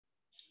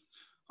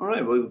All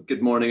right, well,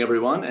 good morning,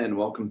 everyone, and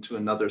welcome to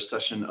another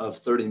session of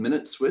 30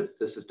 Minutes With.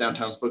 This is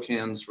Downtown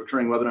Spokane's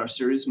recurring webinar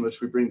series in which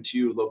we bring to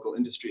you local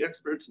industry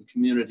experts and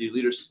community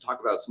leaders to talk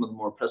about some of the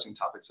more pressing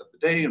topics of the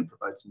day and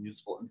provide some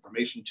useful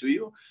information to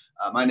you.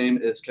 My name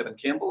is Kevin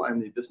Campbell.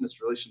 I'm the Business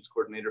Relations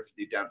Coordinator for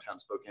the Downtown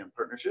Spokane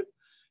Partnership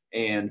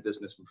and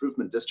Business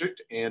Improvement District.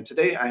 And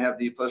today I have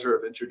the pleasure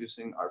of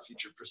introducing our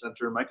featured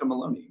presenter, Mika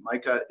Maloney.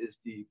 Mika is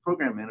the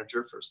Program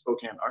Manager for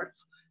Spokane Arts.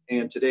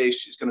 And today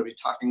she's going to be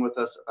talking with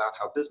us about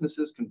how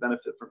businesses can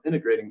benefit from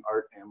integrating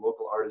art and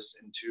local artists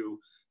into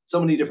so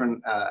many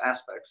different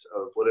aspects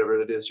of whatever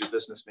it is your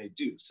business may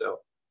do. So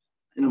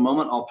in a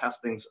moment, I'll pass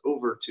things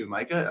over to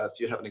Mika. If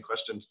you have any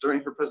questions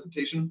during her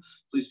presentation,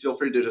 please feel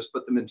free to just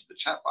put them into the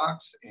chat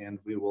box and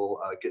we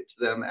will get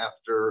to them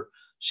after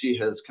she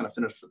has kind of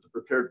finished with the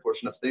prepared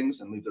portion of things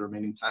and leave the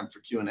remaining time for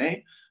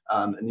Q&A.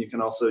 And you can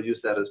also use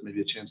that as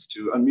maybe a chance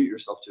to unmute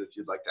yourself too if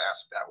you'd like to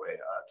ask that way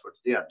towards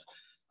the end.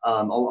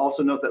 I'll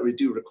also note that we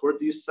do record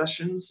these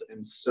sessions,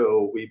 and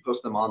so we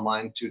post them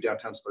online to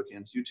Downtown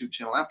Spokane's YouTube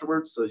channel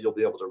afterwards, so you'll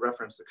be able to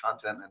reference the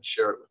content and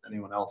share it with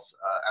anyone else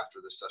after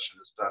this session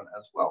is done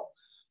as well.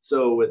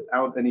 So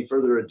without any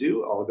further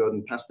ado, I'll go ahead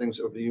and pass things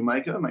over to you,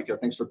 Mika. Mika,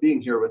 thanks for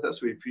being here with us.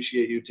 We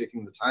appreciate you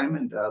taking the time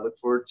and look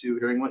forward to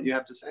hearing what you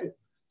have to say.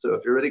 So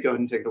if you're ready, go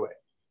ahead and take it away.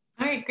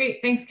 All right,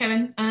 great. Thanks,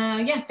 Kevin.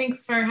 Yeah,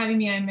 thanks for having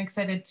me. I'm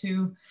excited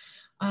to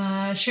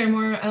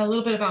share a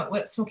little bit about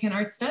what Spokane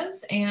Arts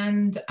does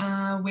and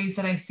ways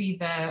that I see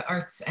the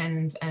arts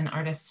and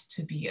artists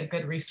to be a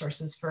good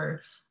resources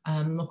for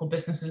local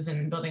businesses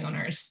and building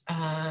owners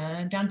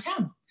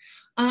downtown.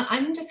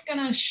 I'm just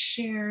gonna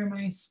share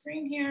my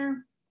screen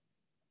here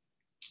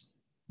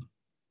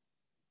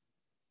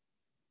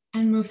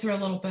and move through a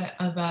little bit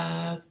of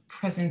a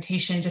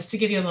presentation just to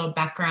give you a little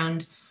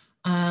background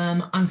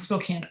on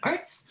Spokane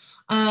Arts.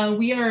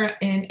 We are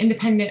an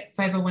independent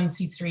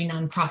 501c3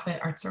 nonprofit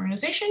arts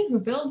organization who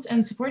builds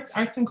and supports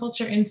arts and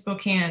culture in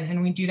Spokane.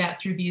 And we do that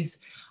through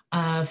these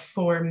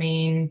four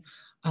main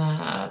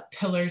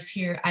pillars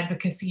here: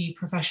 advocacy,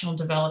 professional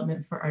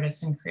development for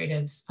artists and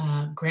creatives,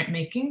 grant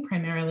making,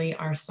 primarily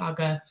our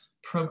Saga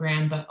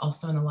program, but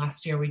also in the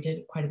last year we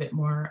did quite a bit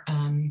more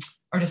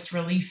artist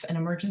relief and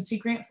emergency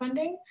grant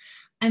funding.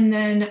 And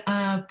then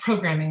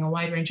programming, a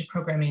wide range of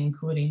programming,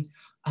 including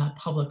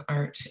public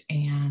art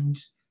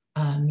and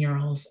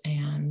murals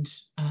and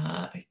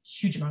a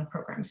huge amount of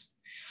programs.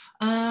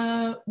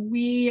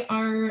 We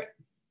were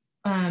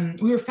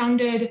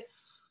founded,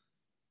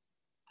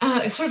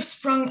 sort of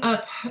sprung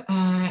up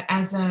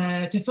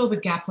to fill the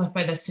gap left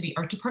by the city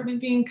art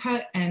department being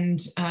cut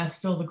and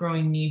fill the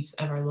growing needs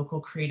of our local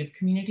creative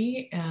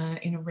community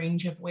in a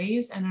range of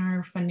ways. And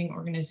our founding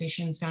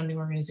organizations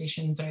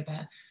are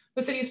the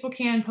City of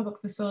Spokane,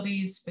 Public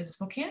Facilities, Business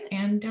Spokane,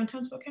 and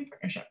Downtown Spokane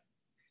Partnership.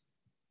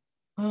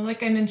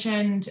 Like I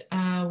mentioned,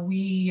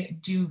 we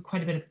do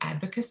quite a bit of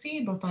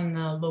advocacy, both on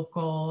the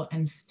local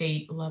and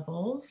state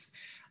levels.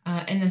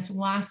 And this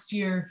last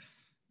year,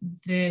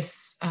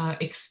 this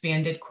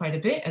expanded quite a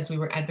bit as we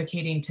were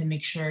advocating to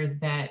make sure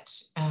that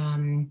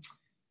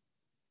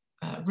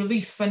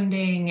relief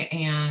funding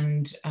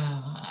and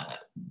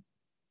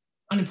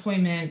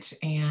unemployment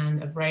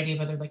and a variety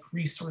of other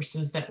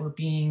resources that were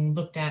being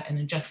looked at and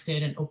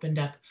adjusted and opened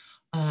up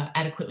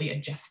adequately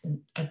address the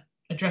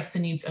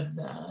needs of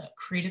the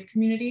creative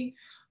community.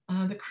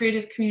 The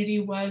creative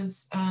community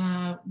was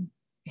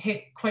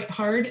hit quite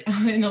hard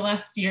in the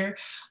last year,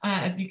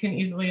 as you can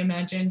easily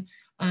imagine.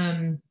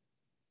 So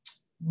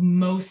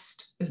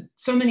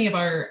many of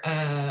our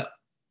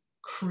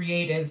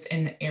creatives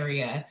in the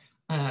area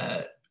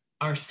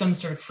are some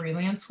sort of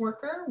freelance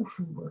worker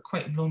who were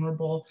quite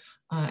vulnerable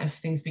as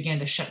things began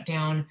to shut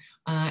down.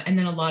 And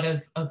then a lot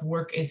of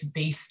work is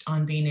based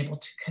on being able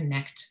to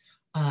connect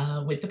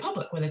with the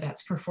public, whether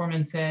that's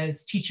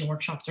performances, teaching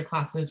workshops or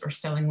classes, or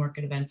selling work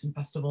at events and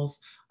festivals.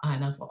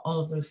 And as well, all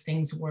of those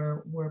things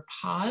were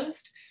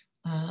paused.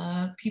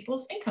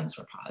 People's incomes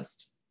were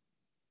paused.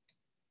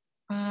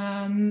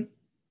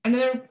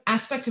 Another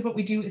aspect of what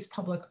we do is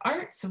public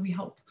art. So we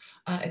help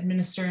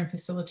administer and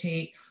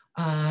facilitate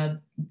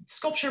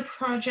sculpture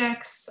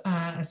projects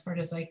as far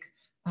as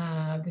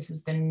this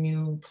is the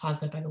new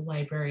plaza by the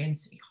library and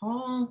City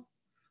Hall.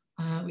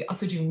 We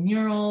also do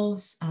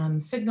murals,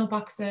 signal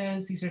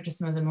boxes. These are just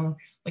some of the more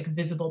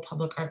visible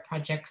public art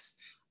projects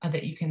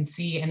that you can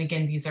see. And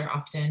again, these are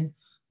often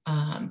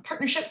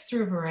partnerships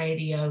through a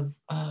variety of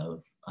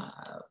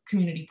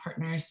community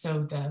partners.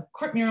 So the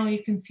court mural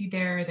you can see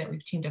there that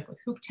we've teamed up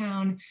with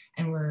Hooptown,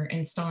 and we're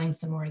installing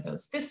some more of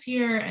those this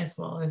year, as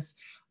well as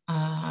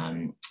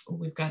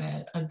we've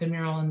got the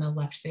mural on the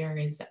left there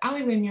is the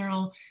alleyway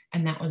mural,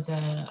 and that was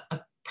a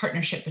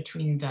partnership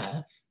between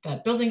the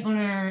building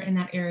owner in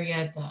that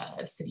area,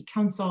 the city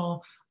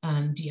council,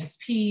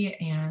 DSP,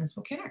 and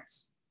Spokane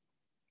Arts.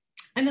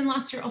 And then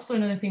last year, also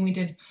another thing we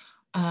did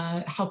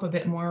help a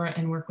bit more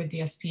and work with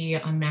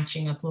DSP on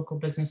matching up local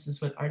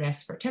businesses with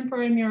artists for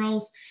temporary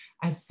murals,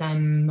 as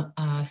some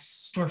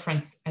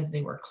storefronts, as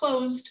they were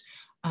closed,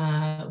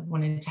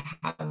 wanted to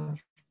have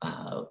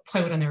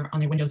plywood on their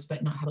windows,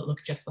 but not have it look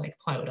just like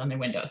plywood on their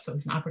windows. So it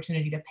was an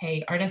opportunity to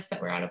pay artists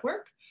that were out of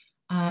work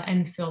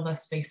and fill the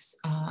space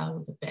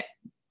with a bit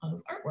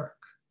of artwork.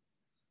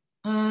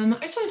 I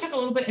just want to talk a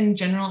little bit in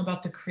general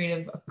about the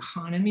creative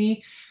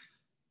economy.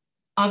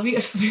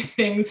 Obviously,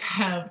 things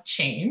have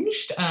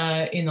changed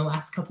in the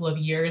last couple of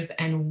years,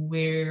 and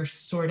we're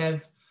sort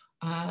of,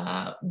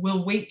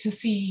 we'll wait to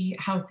see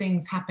how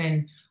things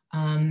happen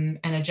and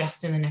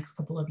adjust in the next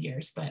couple of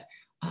years. But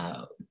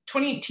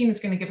 2018 is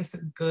going to give us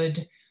a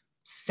good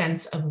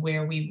sense of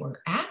where we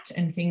were at,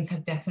 and things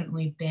have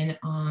definitely been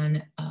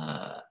on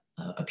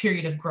a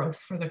period of growth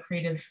for the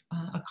creative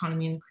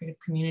economy and the creative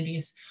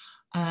communities.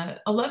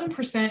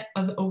 11%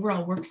 of the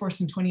overall workforce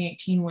in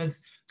 2018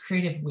 was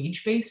creative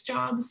wage-based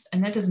jobs,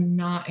 and that does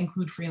not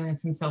include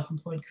freelance and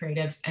self-employed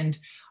creatives. And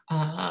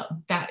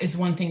that is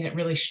one thing that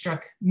really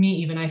struck me.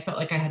 Even I felt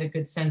like I had a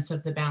good sense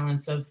of the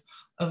balance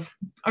of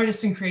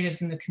artists and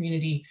creatives in the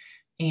community.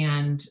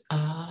 And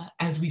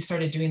as we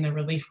started doing the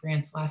relief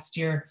grants last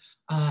year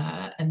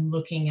and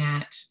looking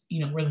at,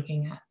 we're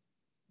looking at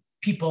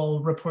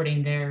people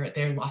reporting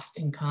their lost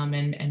income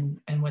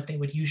and what they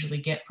would usually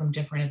get from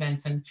different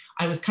events. And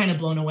I was kind of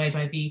blown away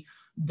by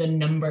the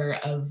number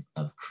of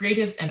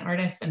creatives and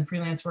artists and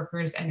freelance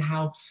workers and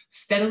how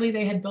steadily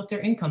they had built their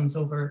incomes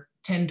over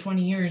 10,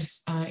 20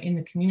 years in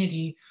the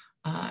community.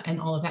 And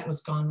all of that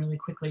was gone really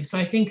quickly. So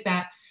I think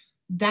that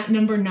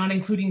number, not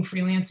including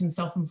freelance and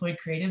self-employed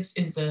creatives,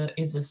 is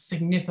a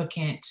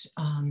significant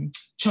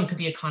chunk of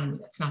the economy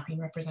that's not being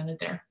represented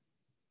there.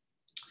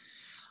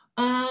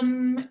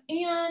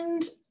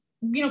 And,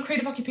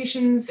 creative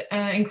occupations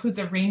includes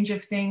a range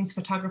of things: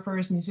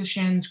 photographers,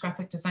 musicians,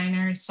 graphic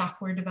designers,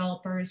 software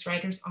developers,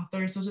 writers,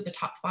 authors. Those are the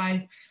top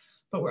 5.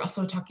 But we're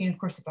also talking, of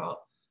course, about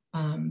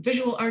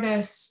visual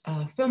artists,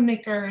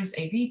 filmmakers,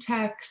 AV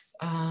techs,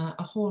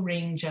 a whole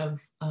range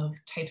of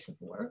types of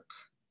work.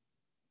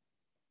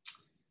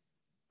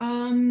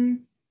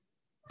 And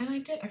I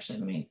did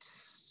actually,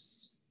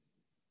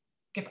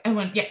 I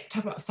want to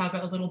talk about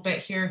Saga a little bit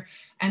here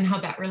and how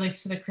that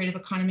relates to the creative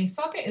economy.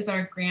 Saga is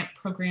our grant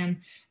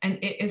program, and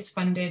it is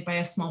funded by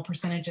a small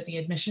percentage of the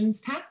admissions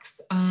tax.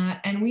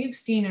 And we've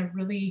seen a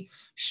really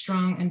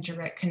strong and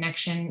direct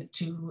connection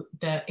to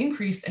the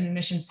increase in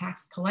admissions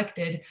tax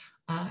collected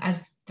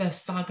as the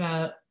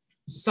Saga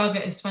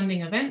is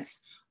funding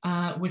events,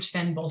 which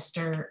then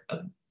bolster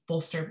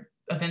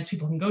events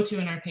people can go to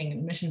and are paying an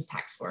admissions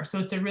tax for. So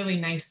it's a really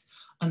nice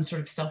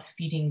sort of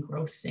self-feeding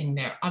growth thing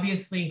there.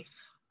 Obviously,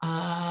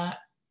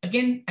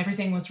 again,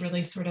 everything was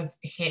really sort of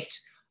hit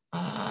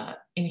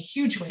in a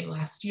huge way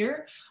last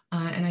year.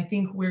 And I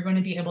think we're going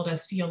to be able to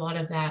see a lot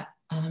of that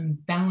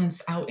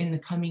balance out in the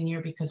coming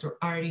year, because we're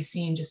already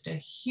seeing just a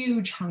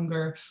huge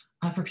hunger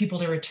for people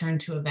to return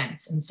to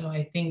events. And so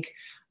I think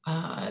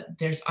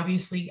there's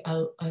obviously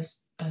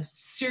a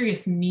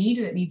serious need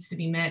that needs to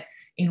be met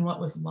in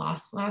what was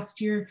lost last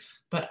year.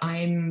 But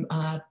I'm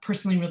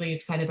personally really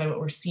excited by what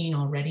we're seeing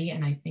already.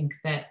 And I think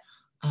that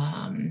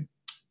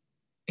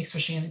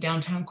especially in the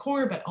downtown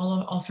core, but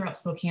all throughout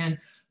Spokane,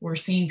 we're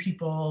seeing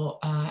people,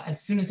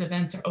 as soon as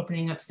events are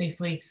opening up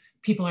safely,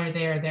 people are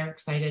there, they're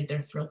excited,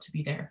 they're thrilled to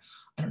be there.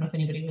 I don't know if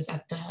anybody was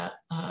at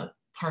the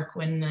park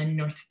when the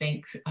North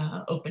Bank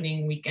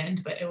opening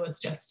weekend, but it was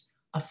just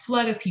a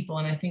flood of people.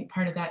 And I think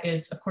part of that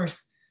is, of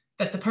course,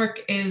 that the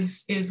park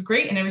is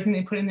great and everything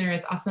they put in there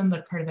is awesome,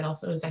 but part of it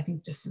also is, I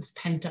think, just this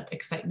pent up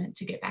excitement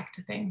to get back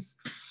to things.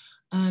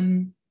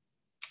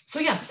 So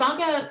yeah,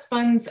 Saga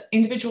funds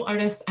individual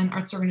artists and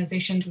arts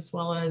organizations, as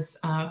well as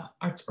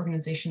arts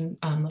organizations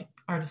like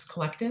artist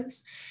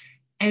collectives.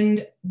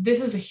 And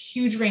this is a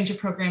huge range of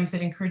programs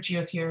that encourage you,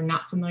 if you're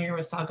not familiar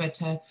with Saga,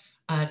 to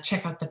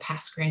check out the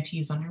past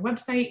grantees on our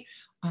website,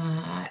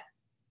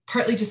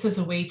 partly just as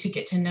a way to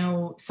get to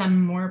know some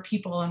more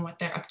people and what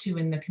they're up to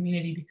in the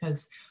community,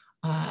 because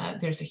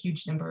there's a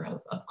huge number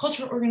of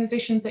cultural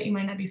organizations that you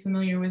might not be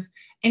familiar with,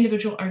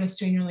 individual artists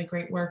doing really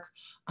great work,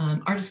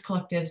 artist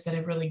collectives that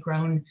have really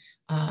grown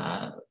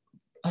a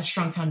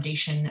strong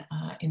foundation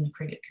in the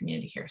creative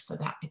community here. So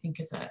that, I think,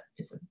 is a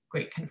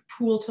great kind of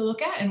pool to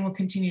look at, and will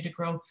continue to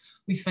grow.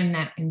 We fund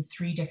that in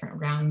 3 different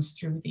rounds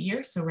through the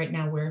year. So right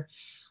now we're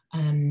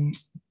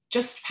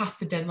just past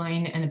the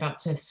deadline and about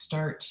to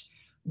start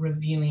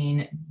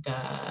reviewing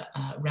the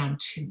round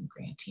 2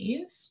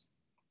 grantees.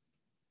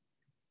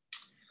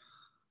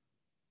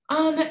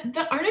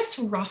 The artist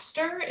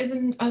roster is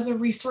a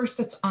resource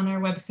that's on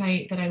our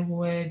website that I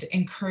would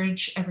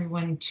encourage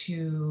everyone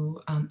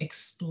to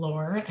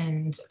explore,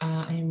 and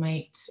I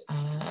might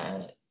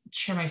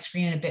share my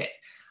screen in a bit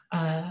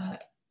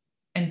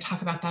and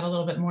talk about that a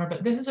little bit more.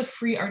 But this is a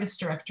free artist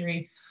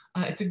directory.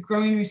 It's a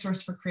growing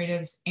resource for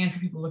creatives and for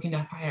people looking to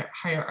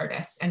hire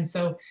artists. And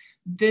so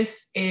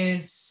this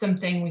is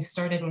something we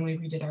started when we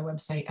redid our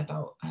website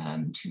about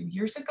 2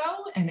 years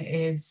ago, and it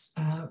is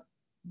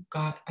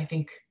got, I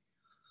think,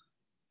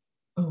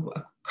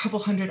 a couple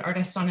hundred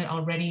artists on it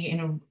already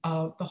in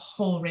the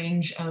whole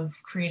range of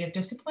creative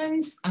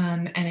disciplines,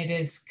 and it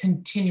is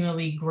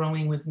continually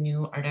growing with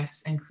new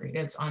artists and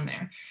creatives on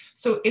there.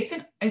 So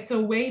it's a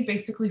way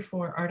basically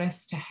for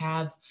artists to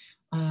have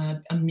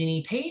a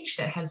mini page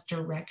that has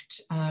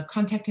direct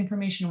contact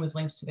information with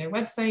links to their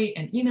website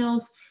and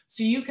emails,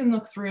 so you can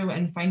look through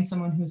and find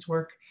someone whose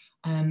work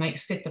might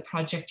fit the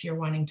project you're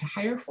wanting to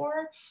hire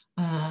for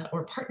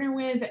or partner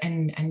with,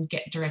 and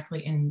get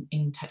directly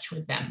in touch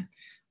with them.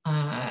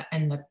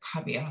 And the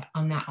caveat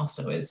on that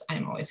also is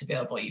I'm always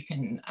available. You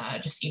can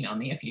just email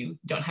me if you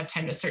don't have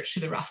time to search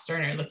through the roster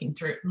and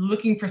are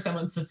looking for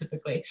someone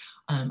specifically.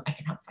 I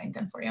can help find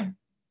them for you.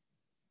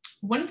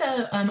 One of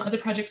the other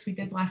projects we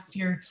did last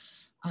year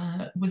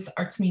was the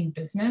Arts Mean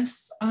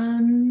Business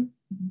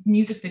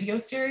music video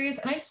series.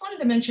 And I just wanted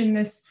to mention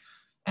this.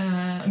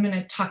 I'm going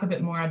to talk a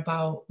bit more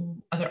about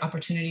other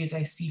opportunities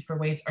I see for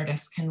ways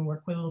artists can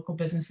work with local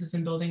businesses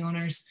and building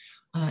owners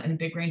in a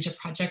big range of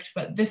projects.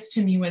 But this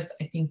to me was,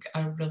 I think,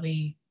 a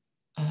really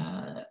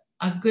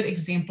a good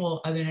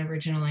example of an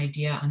original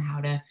idea on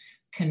how to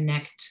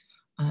connect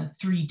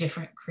 3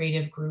 different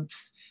creative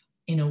groups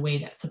in a way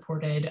that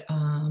supported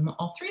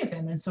all 3 of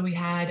them. And so we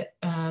had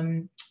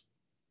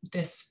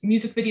this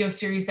music video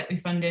series that we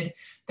funded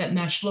that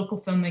matched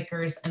local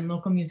filmmakers and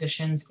local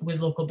musicians with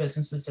local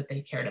businesses that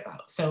they cared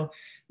about. So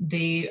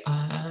the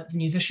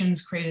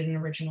musicians created an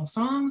original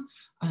song.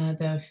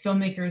 The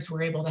filmmakers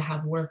were able to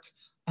have work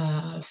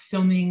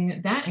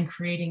filming that and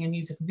creating a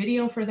music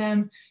video for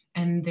them.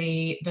 And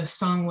the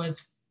song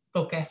was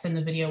focused and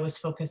the video was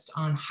focused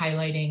on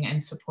highlighting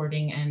and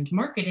supporting and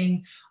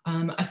marketing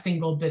a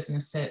single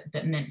business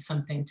that meant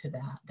something to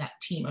that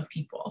team of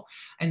people.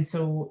 And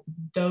so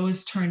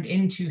those turned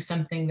into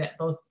something that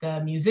both the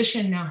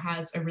musician now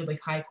has a really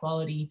high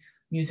quality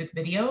music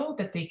video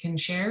that they can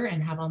share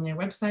and have on their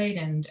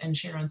website and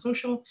share on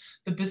social.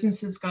 The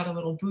businesses got a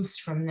little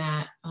boost from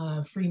that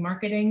free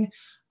marketing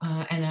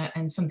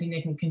and something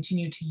they can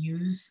continue to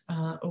use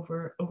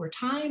over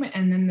time.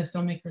 And then the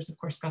filmmakers, of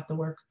course, got the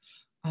work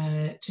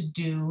to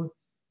do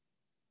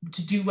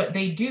what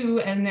they do,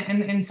 and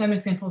in some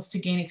examples to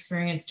gain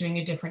experience doing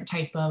a different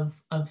type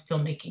of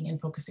filmmaking and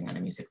focusing on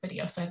a music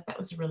video. So I thought that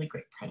was a really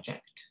great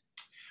project.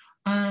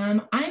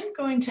 I'm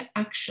going to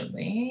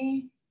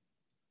actually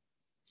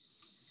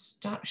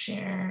stop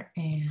share,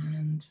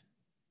 and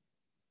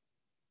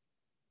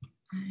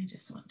I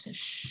just want to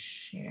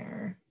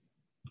share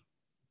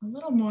a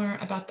little more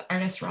about the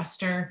artist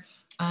roster.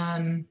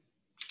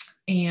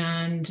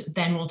 And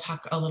then we'll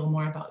talk a little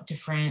more about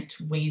different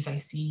ways I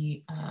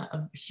see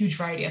a huge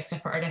variety of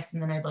stuff for artists.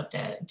 And then I'd love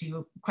to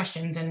do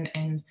questions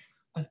and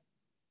of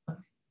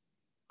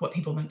what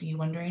people might be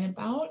wondering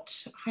about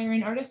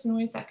hiring artists and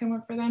ways that can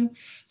work for them.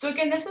 So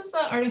again, this is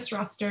the artist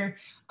roster,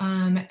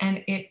 and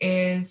it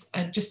is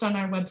just on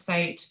our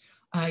website.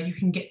 You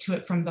can get to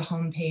it from the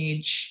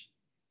homepage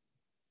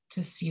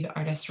to see the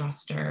artist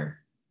roster.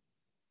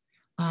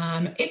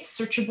 It's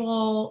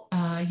searchable.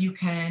 You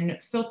can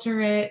filter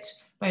it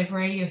by a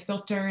variety of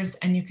filters,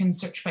 and you can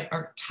search by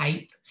art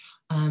type.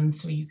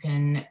 So you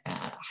can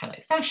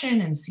highlight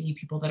fashion and see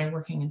people that are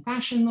working in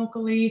fashion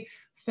locally,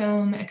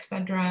 film,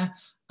 etc.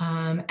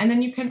 And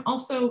then you can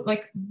also,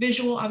 like,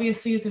 visual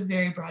obviously is a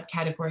very broad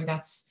category.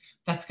 That's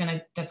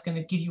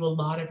gonna give you a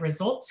lot of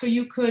results. So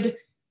you could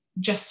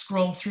just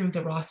scroll through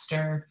the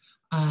roster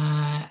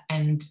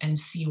and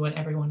see what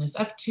everyone is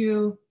up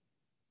to.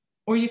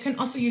 Or you can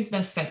also use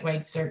the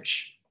site-wide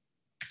search.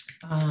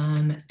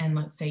 And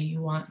let's say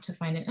you want to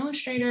find an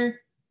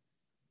illustrator.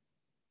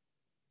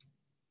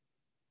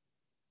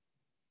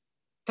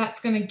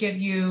 That's going to give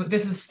you,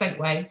 this is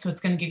site-wide, so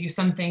it's going to give you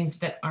some things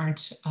that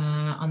aren't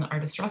on the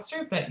artist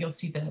roster, but you'll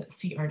see the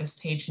See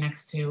Artist page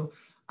next to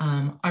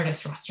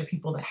artist roster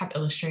people that have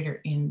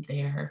Illustrator in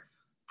their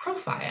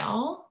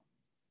profile.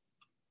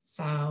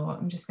 So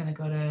I'm just going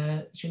to go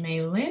to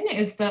Jamae Lynn,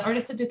 is the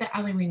artist that did the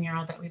alleyway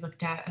mural that we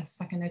looked at a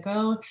second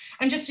ago.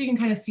 And just so you can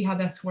kind of see how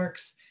this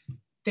works,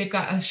 they've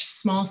got a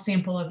small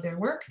sample of their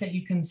work that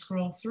you can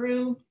scroll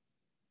through.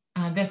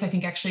 This, I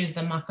think, actually is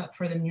the mock-up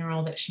for the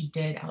mural that she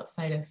did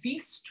outside of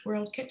Feast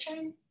World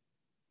Kitchen.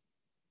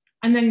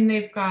 And then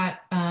they've got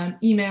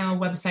email,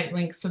 website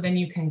links, so then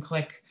you can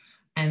click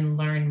and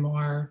learn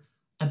more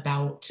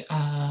about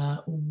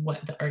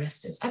what the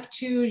artist is up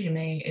to.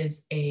 Jamae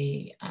is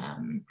a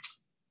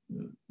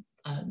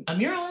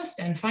muralist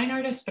and fine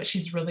artist, but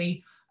she's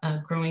really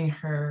growing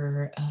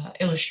her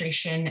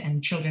illustration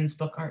and children's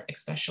book art,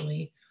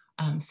 especially,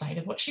 side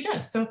of what she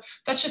does. So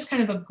that's just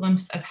kind of a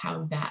glimpse of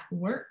how that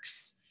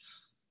works.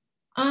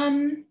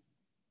 And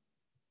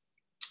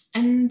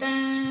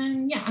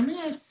then, yeah, I'm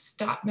gonna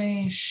stop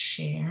my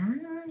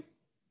share.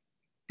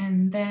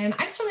 And then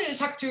I just wanted to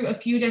talk through a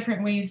few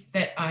different ways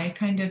that I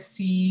kind of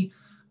see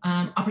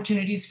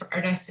opportunities for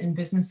artists and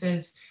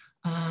businesses,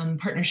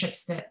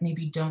 partnerships that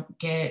maybe don't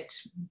get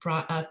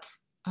brought up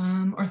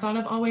or thought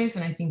of always.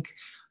 And I think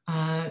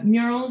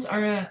murals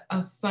are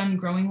a fun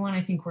growing one.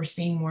 I think we're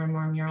seeing more and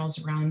more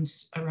murals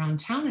around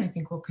town, and I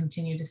think we'll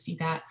continue to see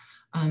that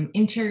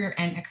interior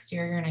and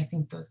exterior. And I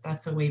think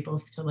that's a way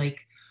both to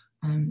like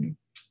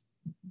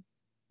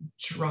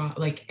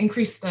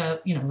increase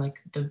the,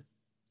 the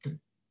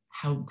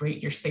how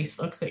great your space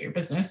looks at your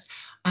business.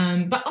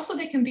 But also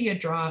they can be a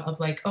draw of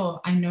like, oh,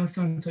 I know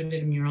so-and-so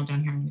did a mural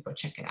down here, I'm gonna go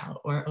check it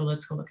out. Or, oh,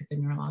 let's go look at the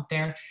mural out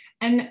there.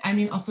 And I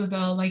mean, also the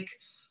like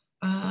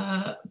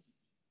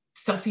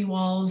selfie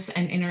walls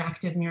and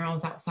interactive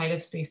murals outside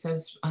of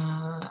spaces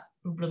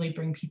really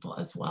bring people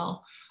as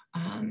well.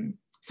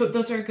 So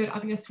those are a good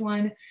obvious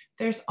one.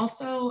 There's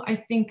also, I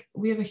think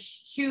we have a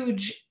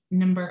huge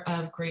number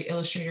of great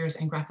illustrators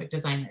and graphic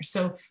designers.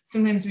 So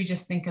sometimes we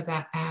just think of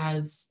that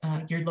as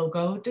your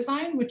logo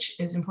design, which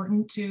is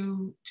important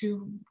to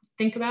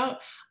think about,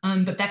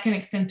 but that can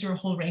extend through a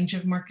whole range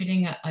of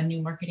marketing, a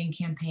new marketing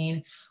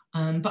campaign,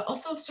 but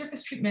also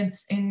surface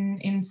treatments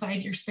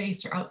inside your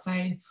space or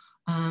outside,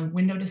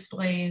 window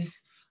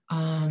displays.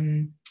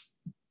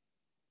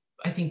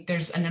 I think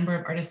there's a number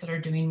of artists that are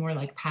doing more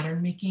like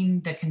pattern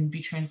making that can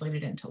be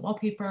translated into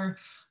wallpaper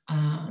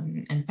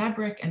and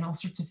fabric and all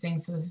sorts of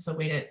things. So this is a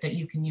way that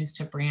you can use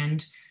to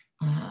brand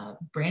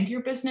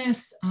your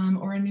business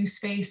or a new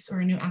space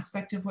or a new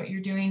aspect of what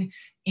you're doing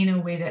in a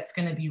way that's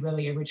going to be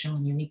really original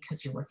and unique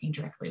because you're working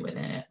directly with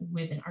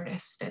an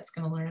artist that's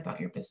going to learn about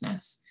your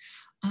business.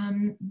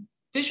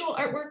 Visual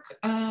artwork,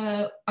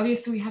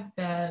 obviously we have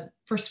the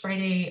First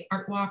Friday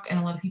Art Walk, and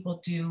a lot of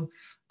people do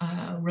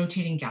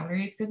rotating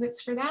gallery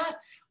exhibits for that.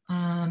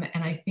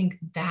 And I think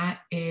that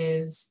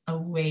is a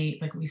way,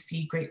 like we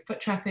see great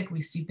foot traffic,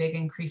 we see big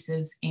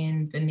increases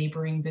in the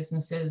neighboring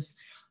businesses,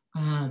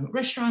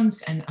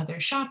 restaurants and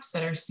other shops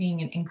that are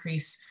seeing an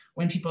increase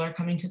when people are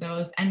coming to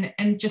those.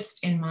 And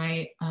just in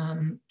my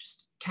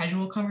just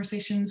casual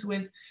conversations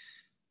with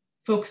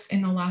folks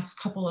in the last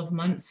couple of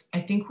months,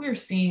 I think we're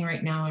seeing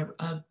right now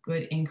a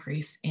good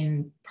increase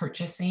in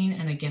purchasing.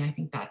 And again, I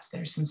think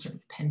there's some sort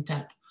of pent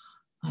up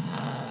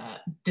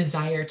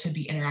desire to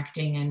be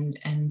interacting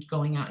and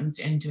going out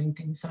and doing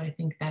things. So I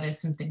think that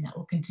is something that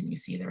we'll continue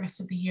to see the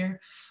rest of the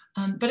year.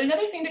 But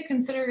another thing to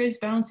consider is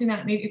balancing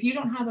that. Maybe if you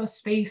don't have a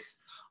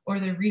space or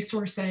the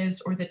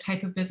resources or the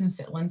type of business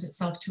that lends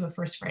itself to a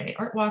First Friday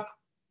Art Walk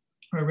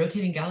or a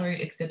rotating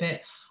gallery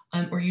exhibit,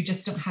 or you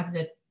just don't have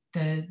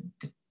the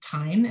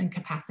time and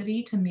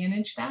capacity to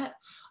manage that.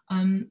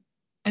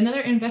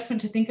 Another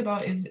investment to think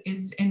about is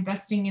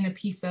investing in a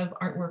piece of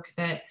artwork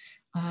that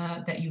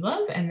you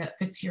love and that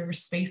fits your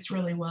space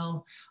really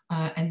well,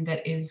 and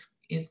that is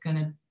going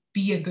to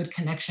be a good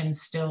connection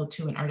still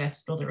to an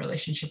artist, build a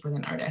relationship with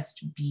an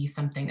artist, be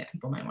something that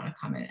people might want to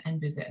come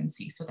and visit and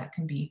see. So that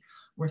can be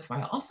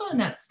worthwhile also, and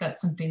that's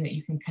something that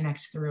you can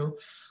connect through.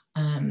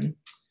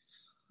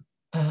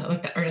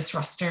 Like the artist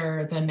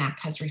roster, the MAC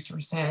has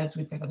resources.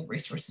 We've got other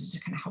resources to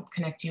kind of help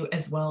connect you,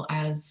 as well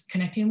as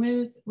connecting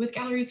with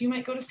galleries you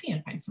might go to see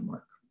and find some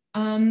work.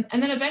 And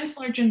then events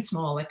large and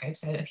small, like I've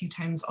said a few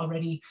times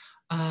already,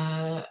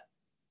 I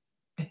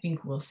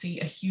think we'll see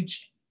a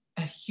huge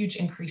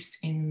increase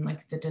in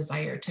like the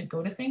desire to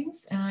go to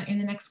things in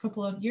the next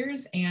couple of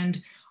years,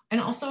 and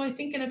also I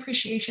think an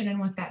appreciation in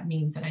what that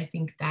means. And I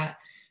think that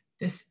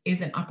this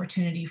is an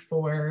opportunity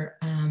for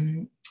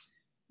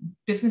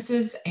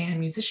businesses and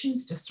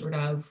musicians to sort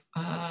of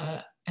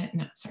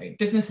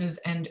businesses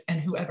and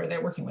whoever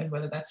they're working with,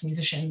 whether that's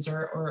musicians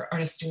or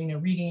artists doing a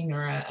reading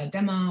or a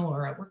demo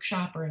or a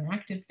workshop or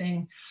interactive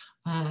thing.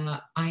 I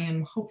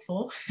am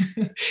hopeful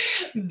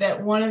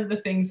that one of the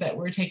things that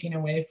we're taking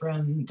away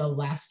from the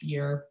last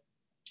year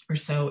or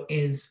so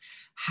is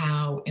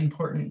how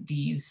important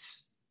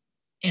these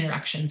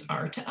interactions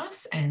are to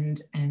us, and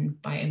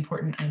by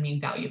important I mean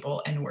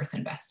valuable and worth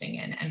investing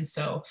in. And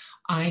so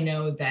I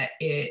know that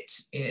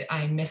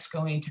I miss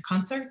going to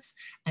concerts,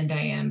 and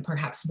I am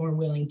perhaps more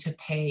willing to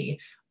pay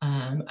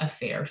a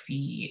fair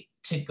fee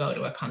to go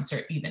to a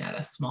concert, even at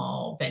a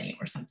small venue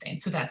or something.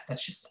 So that's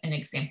just an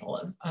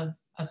example of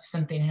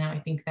something, and I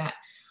think that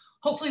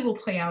hopefully will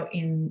play out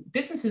in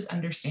businesses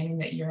understanding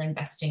that you're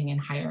investing in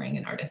hiring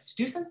an artist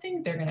to do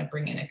something. They're going to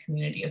bring in a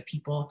community of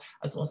people,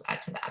 as well as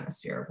add to the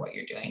atmosphere of what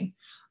you're doing.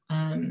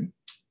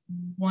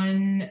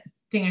 One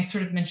thing I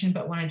sort of mentioned,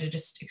 but wanted to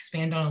just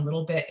expand on a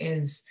little bit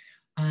is,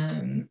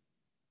 I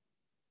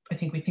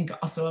think we think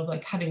also of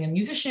like having a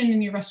musician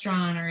in your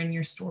restaurant or in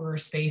your store or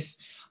space,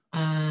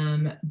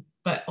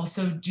 but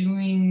also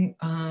doing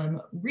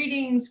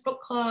readings,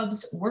 book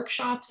clubs,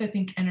 workshops. I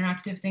think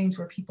interactive things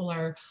where people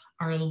are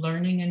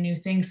learning a new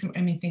thing. So,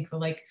 I mean, think the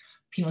like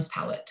Pinot's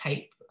Palette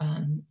type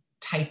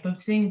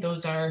of thing.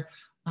 Those are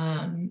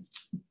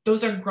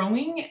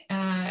growing,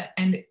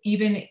 and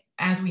even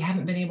as we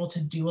haven't been able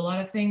to do a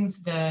lot of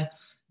things, the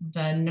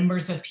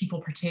numbers of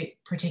people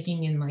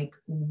partaking in like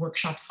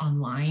workshops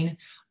online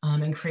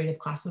and creative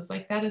classes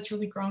like that has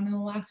really grown in the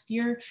last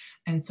year.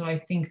 And so I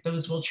think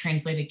those will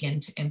translate again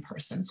to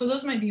in-person. So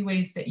those might be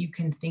ways that you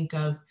can think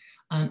of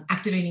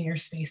activating your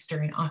space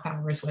during off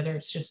hours, whether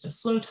it's just a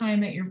slow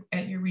time at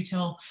your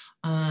retail,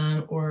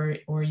 or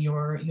you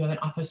have an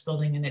office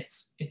building and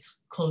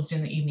it's closed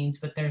in the evenings,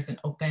 but there's an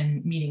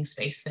open meeting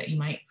space that you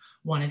might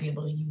want to be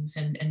able to use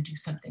and do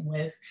something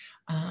with.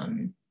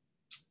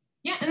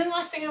 Yeah, and then the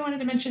last thing I wanted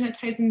to mention that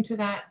ties into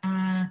that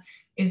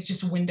is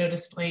just window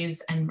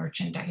displays and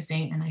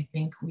merchandising. And I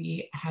think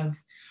we have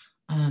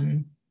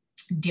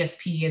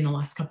DSP in the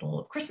last couple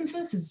of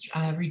Christmases has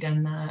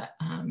redone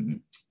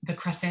the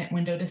crescent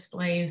window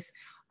displays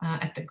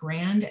at the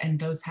Grand, and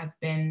those have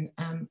been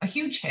a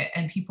huge hit,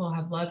 and people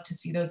have loved to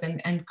see those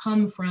and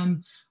come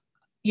from,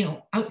 you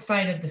know,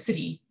 outside of the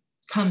city,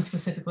 come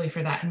specifically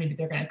for that, and maybe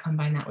they're going to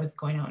combine that with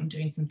going out and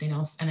doing something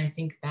else. And I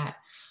think that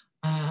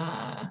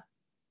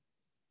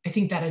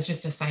is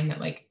just a sign that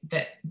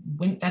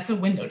that's a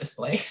window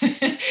display.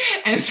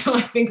 And so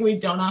I think we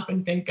don't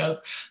often think of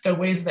the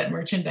ways that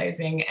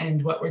merchandising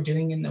and what we're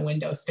doing in the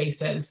window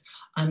spaces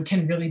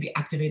can really be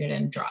activated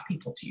and draw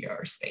people to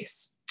your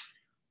space.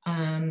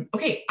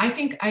 Okay, I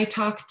think I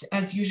talked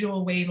as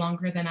usual way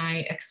longer than I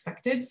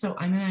expected, so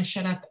I'm gonna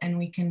shut up and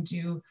we can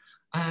do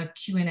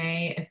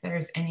Q&A if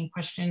there's any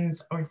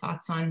questions or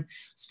thoughts on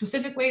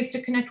specific ways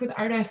to connect with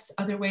artists,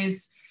 other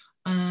ways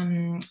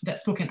that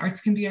Spokane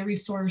Arts can be a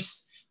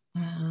resource.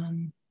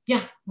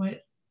 Yeah,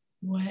 what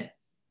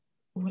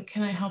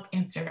can I help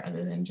answer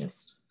other than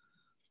just?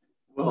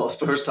 Well,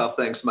 first off,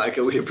 thanks,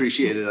 Mika. We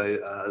appreciate it.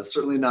 I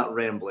certainly not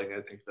rambling.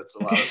 I think that's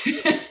a lot of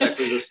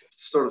exactly this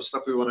sort of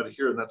stuff we wanted to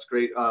hear, and that's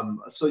great.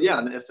 So yeah,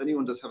 and if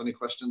anyone does have any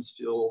questions,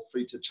 feel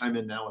free to chime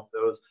in now with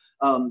those.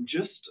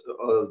 Just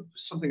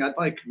something I'd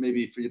like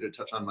maybe for you to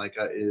touch on,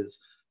 Mika, is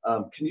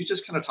can you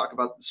just kind of talk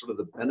about sort of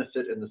the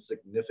benefit and the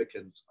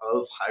significance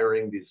of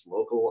hiring these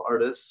local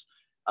artists,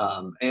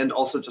 and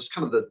also just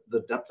kind of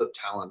the depth of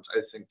talent,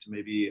 I think, to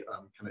maybe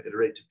kind of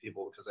iterate to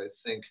people, because I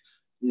think,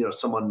 you know,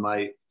 someone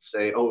might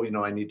say, oh, you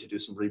know, I need to do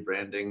some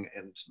rebranding,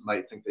 and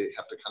might think they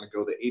have to kind of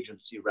go the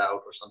agency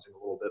route or something a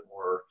little bit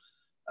more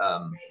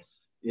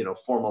you know,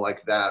 formal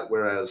like that.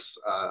 Whereas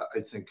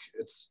I think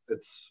it's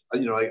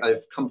you know,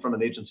 I've come from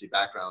an agency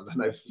background,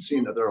 and I've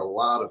seen that there are a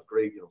lot of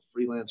great, you know,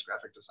 freelance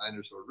graphic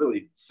designers who are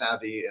really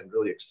savvy and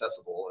really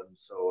accessible, and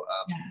so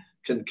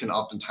can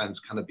oftentimes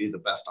kind of be the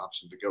best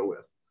option to go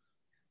with.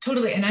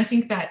 Totally, and I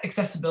think that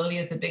accessibility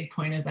is a big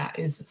point of that.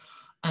 Is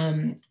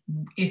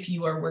if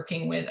you are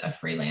working with a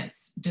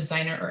freelance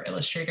designer or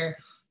illustrator,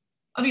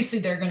 obviously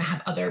they're going to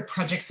have other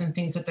projects and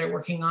things that they're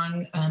working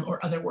on,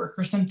 or other work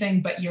or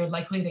something, but you're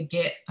likely to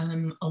get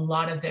a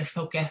lot of their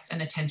focus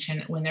and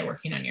attention when they're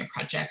working on your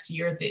project.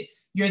 You're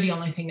the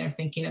only thing they're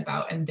thinking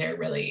about, and they're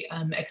really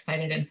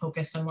excited and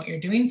focused on what you're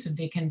doing, so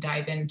they can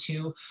dive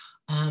into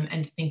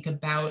and think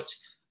about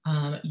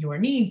your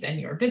needs and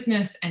your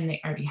business, and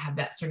they already have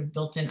that sort of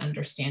built-in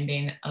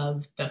understanding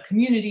of the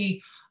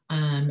community.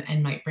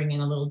 And might bring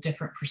in a little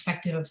different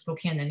perspective of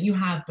Spokane than you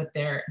have, but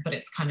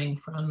it's coming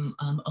from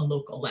a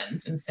local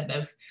lens instead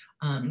of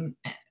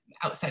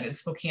outside of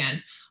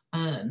Spokane.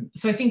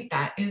 So I think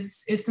that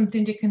is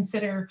something to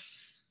consider.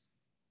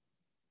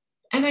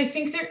 And I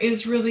think there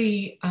is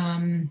really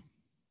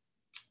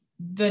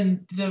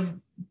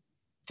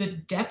the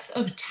depth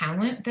of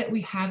talent that we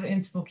have in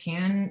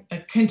Spokane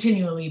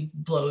continually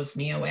blows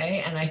me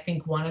away. And I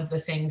think one of the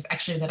things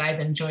actually that I've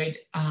enjoyed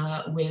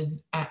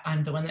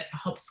I'm the one that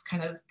helps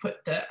kind of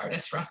put the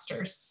artist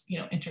rosters, you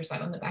know, enters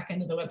that on the back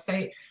end of the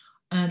website.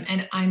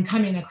 And I'm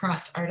coming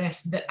across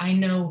artists that I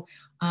know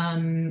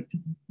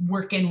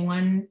work in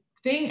one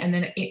thing, and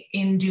then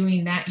in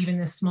doing that, even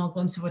this small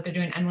glimpse of what they're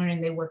doing, I'm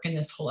learning they work in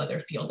this whole other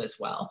field as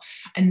well.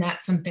 And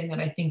that's something that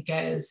I think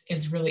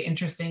is really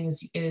interesting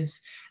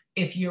is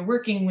if you're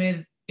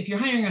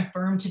hiring a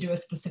firm to do a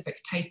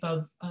specific type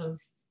of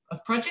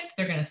project,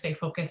 they're going to stay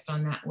focused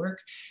on that work.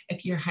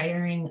 If you're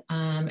hiring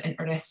an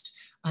artist,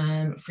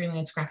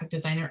 freelance graphic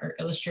designer or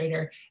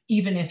illustrator,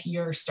 even if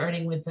you're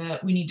starting with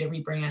we need to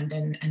rebrand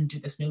and do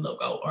this new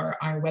logo, or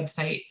our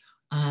website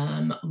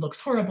looks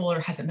horrible or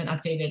hasn't been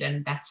updated,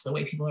 and that's the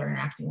way people are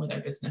interacting with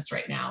our business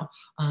right now,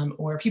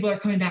 or people are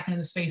coming back into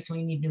the space and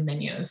we need new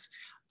menus.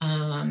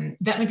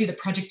 That might be the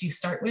project you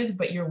start with,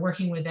 but you're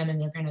working with them, and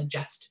they're going to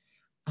just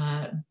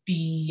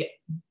be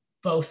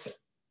both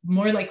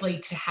more likely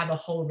to have a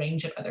whole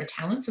range of other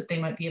talents that they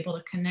might be able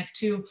to connect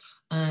to,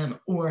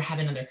 or have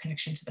another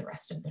connection to the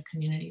rest of the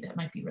community that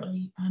might be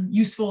really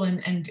useful,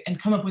 and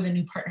come up with a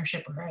new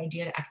partnership or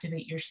idea to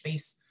activate your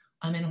space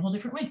in a whole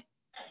different way.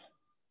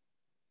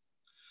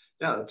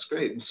 Yeah, that's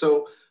great. And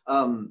so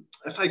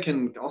if I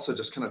can also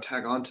just kind of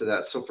tag on to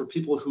that, so for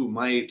people who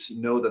might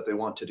know that they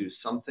want to do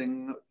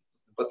something,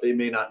 but they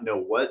may not know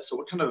what, so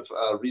what kind of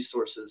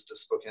resources does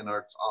Spokane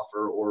Arts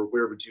offer, or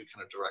where would you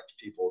kind of direct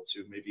people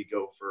to maybe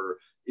go for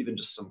even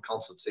just some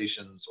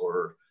consultations,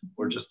 or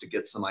just to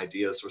get some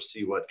ideas, or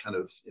see what kind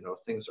of, you know,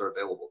 things are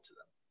available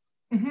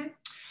to them?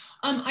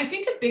 Mm-hmm. I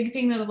think a big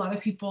thing that a lot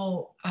of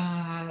people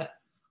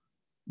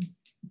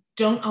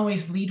don't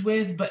always lead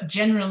with, but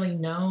generally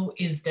know,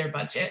 is their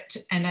budget.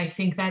 And I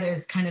think that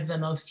is kind of the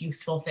most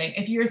useful thing.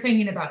 If you're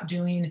thinking about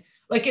doing,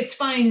 like, it's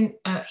fine,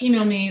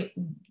 email me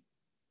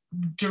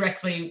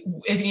directly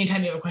if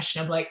anytime you have a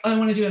question of like, oh, I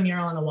want to do a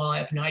mural on a wall, I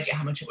have no idea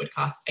how much it would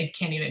cost. I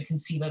can't even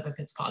conceive of if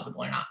it's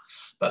possible or not.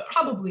 But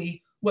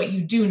probably what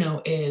you do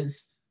know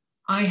is,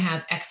 I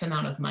have X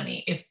amount of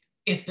money.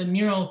 if the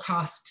mural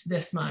costs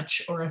this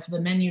much, or if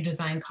the menu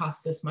design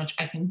costs this much,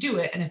 I can do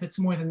it. And if it's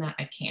more than that,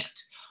 I can't.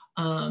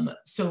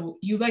 So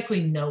you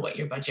likely know what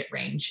your budget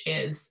range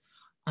is.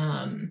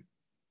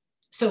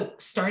 So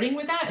starting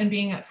with that and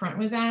being upfront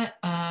with that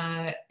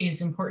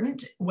is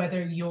important,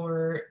 whether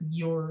you're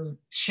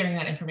sharing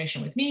that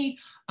information with me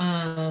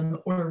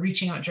or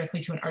reaching out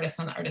directly to an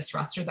artist on the artist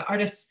roster. The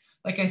artists,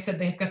 like I said,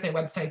 they've got their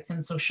websites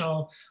and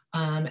social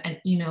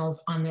and emails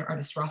on their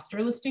artist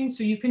roster listings.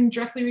 So you can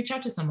directly reach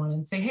out to someone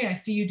and say, hey, I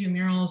see you do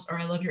murals, or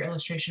I love your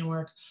illustration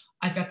work.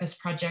 I've got this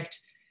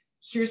project.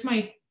 Here's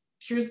my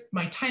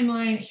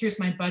timeline, here's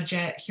my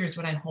budget, here's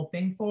what I'm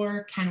hoping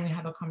for. Can we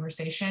have a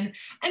conversation?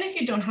 And if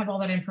you don't have all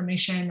that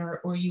information,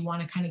 or you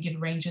want to kind of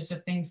give ranges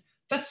of things,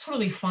 that's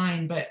totally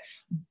fine, but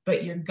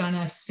you're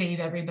gonna save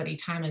everybody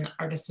time, and the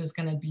artist is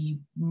gonna be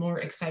more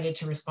excited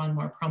to respond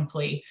more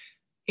promptly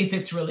if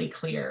it's really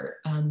clear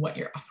what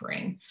you're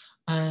offering.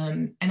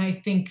 And I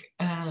think,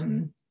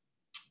 I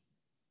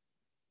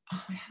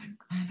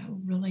had a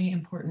really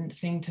important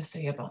thing to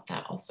say about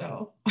that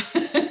also.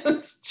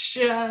 It's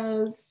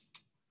just,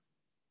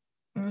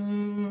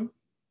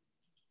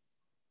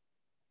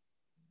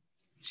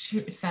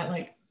 shoot, it's that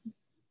like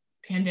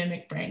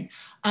pandemic brain.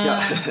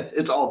 Yeah,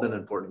 it's all been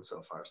important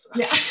so far. So.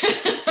 Yeah,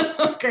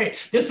 great.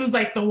 This was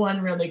like the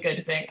one really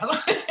good thing.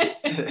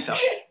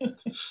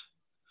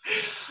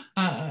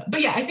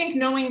 But yeah, I think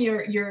knowing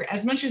your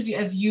as much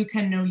as you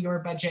can know your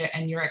budget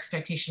and your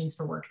expectations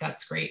for work,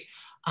 that's great,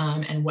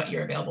 and what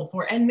you're available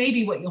for. And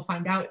maybe what you'll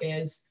find out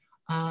is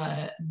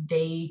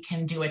they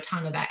can do a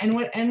ton of that. And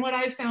what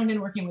I've found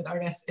in working with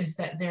artists is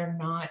that they're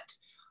not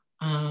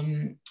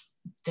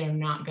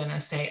gonna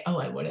say, oh,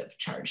 I would have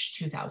charged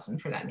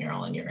 $2,000 for that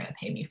mural and you're gonna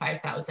pay me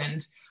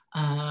 $5,000.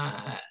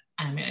 I'm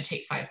gonna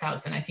take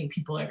 $5,000. I think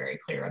people are very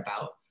clear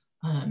about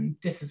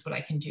this is what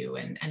I can do,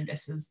 and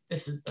this is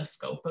the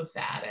scope of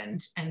that,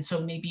 and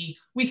so maybe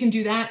we can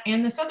do that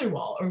and this other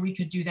wall, or we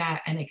could do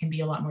that and it can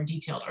be a lot more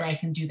detailed, or I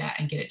can do that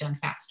and get it done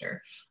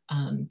faster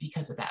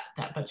because of that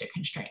budget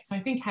constraint. So I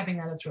think having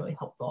that is really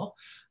helpful.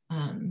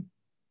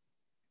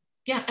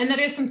 Yeah, and that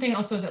is something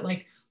also that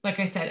like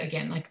I said,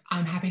 again, like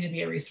I'm happy to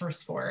be a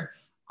resource for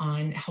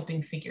on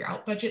helping figure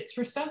out budgets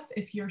for stuff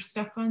if you're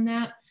stuck on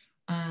that,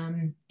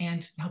 and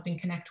helping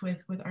connect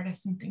with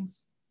artists and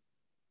things.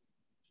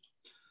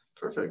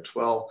 Perfect.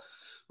 Well,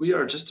 we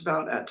are just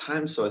about at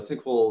time, so I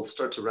think we'll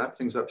start to wrap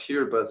things up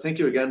here. But thank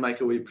you again,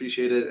 Mika. We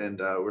appreciate it, and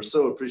we're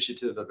so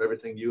appreciative of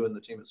everything you and the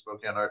team at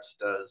Spokane Arts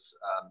does.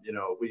 You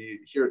know,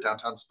 we here at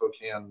Downtown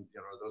Spokane, you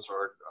know, those are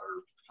our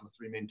kind of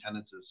three main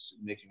tenets: is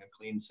making a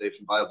clean, safe,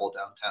 and viable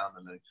downtown.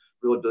 And I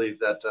really believe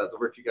that the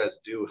work you guys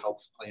do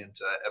helps play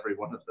into every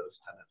one of those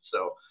tenets.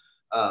 So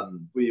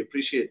we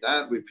appreciate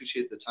that. We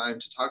appreciate the time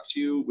to talk to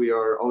you. We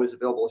are always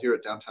available here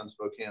at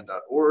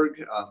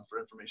downtownspokane.org for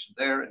information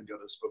there, and go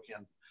to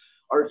Spokane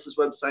Arts'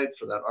 website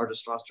for that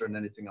artist roster and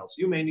anything else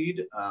you may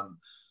need.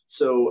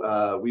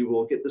 So we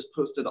will get this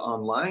posted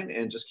online,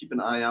 and just keep an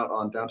eye out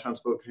on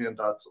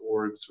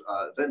downtownspokane.org's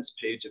events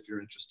page if you're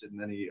interested in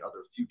any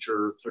other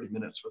future 30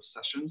 minutes with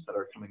sessions that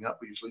are coming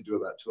up. We usually do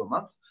about 2 a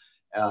month.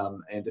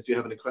 And if you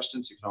have any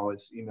questions, you can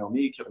always email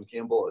me, Kevin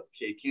Campbell, at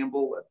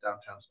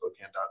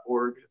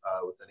kcampbell@downtownspokane.org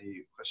with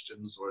any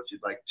questions, or if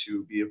you'd like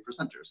to be a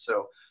presenter.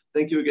 So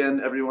thank you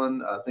again,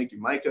 everyone. Thank you,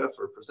 Mika,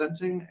 for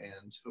presenting,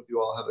 and hope you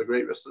all have a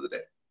great rest of the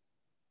day.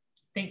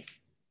 Thanks.